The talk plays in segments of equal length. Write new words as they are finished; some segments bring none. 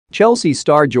Chelsea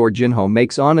star Jorginho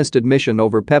makes honest admission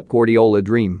over Pep Guardiola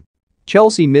dream.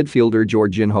 Chelsea midfielder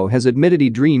Jorginho has admitted he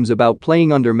dreams about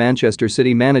playing under Manchester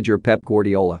City manager Pep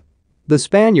Guardiola. The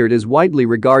Spaniard is widely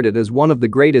regarded as one of the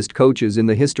greatest coaches in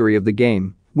the history of the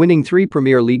game, winning 3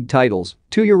 Premier League titles,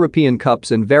 2 European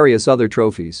Cups and various other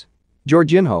trophies.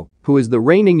 Jorginho, who is the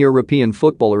reigning European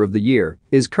Footballer of the Year,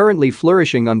 is currently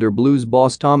flourishing under Blues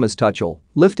boss Thomas Tuchel,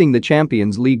 lifting the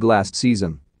Champions League last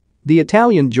season. The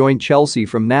Italian joined Chelsea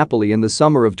from Napoli in the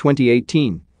summer of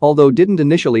 2018, although didn't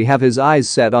initially have his eyes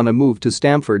set on a move to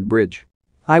Stamford Bridge.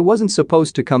 "I wasn't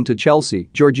supposed to come to Chelsea,"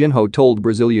 Jorginho told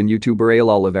Brazilian YouTuber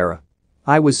Ale Oliveira.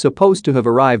 "I was supposed to have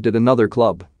arrived at another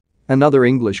club. Another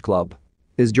English club.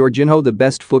 Is Jorginho the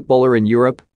best footballer in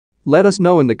Europe? Let us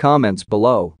know in the comments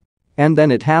below. And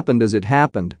then it happened as it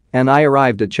happened, and I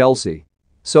arrived at Chelsea.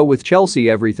 So with Chelsea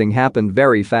everything happened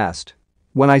very fast.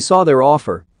 When I saw their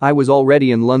offer, I was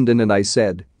already in London and I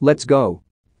said, let's go."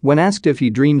 When asked if he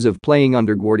dreams of playing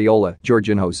under Guardiola,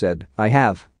 Jorginho said, "I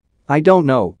have. I don't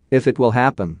know if it will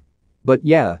happen. But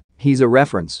yeah, he's a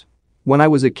reference. When I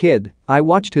was a kid, I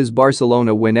watched his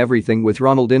Barcelona win everything with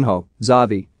Ronaldinho,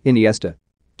 Xavi, Iniesta."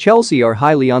 Chelsea are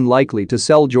highly unlikely to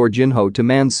sell Jorginho to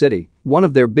Man City, one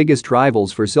of their biggest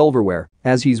rivals for silverware,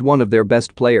 as he's one of their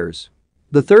best players.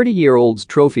 The 30-year-old's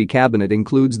trophy cabinet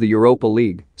includes the Europa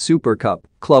League, Super Cup,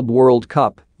 Club World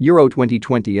Cup, Euro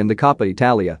 2020 and the Coppa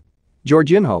Italia.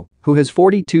 Jorginho, who has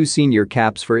 42 senior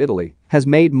caps for Italy, has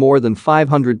made more than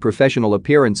 500 professional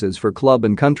appearances for club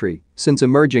and country since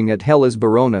emerging at Hellas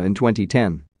Verona in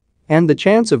 2010. And the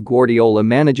chance of Guardiola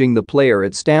managing the player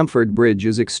at Stamford Bridge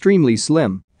is extremely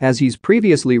slim, as he's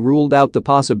previously ruled out the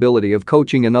possibility of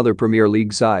coaching another Premier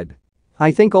League side.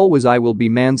 "I think always I will be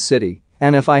Man City,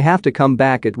 and if I have to come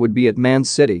back it would be at Man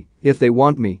City if they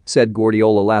want me," said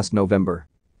Guardiola last November.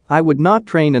 "I would not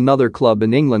train another club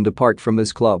in England apart from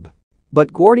this club."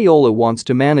 But Guardiola wants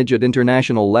to manage at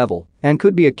international level and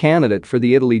could be a candidate for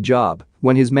the Italy job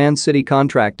when his Man City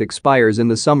contract expires in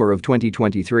the summer of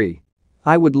 2023.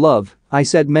 "I would love, I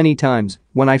said many times,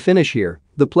 when I finish here,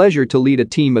 the pleasure to lead a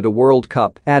team at a World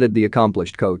Cup," added the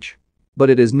accomplished coach. "But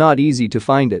it is not easy to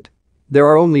find it. There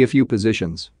are only a few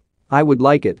positions. I would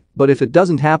like it, but if it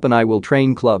doesn't happen I will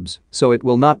train clubs, so it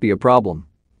will not be a problem."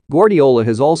 Guardiola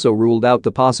has also ruled out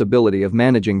the possibility of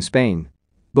managing Spain.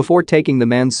 Before taking the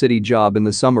Man City job in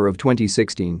the summer of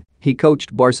 2016, he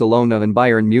coached Barcelona and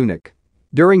Bayern Munich.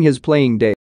 During his playing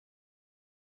days,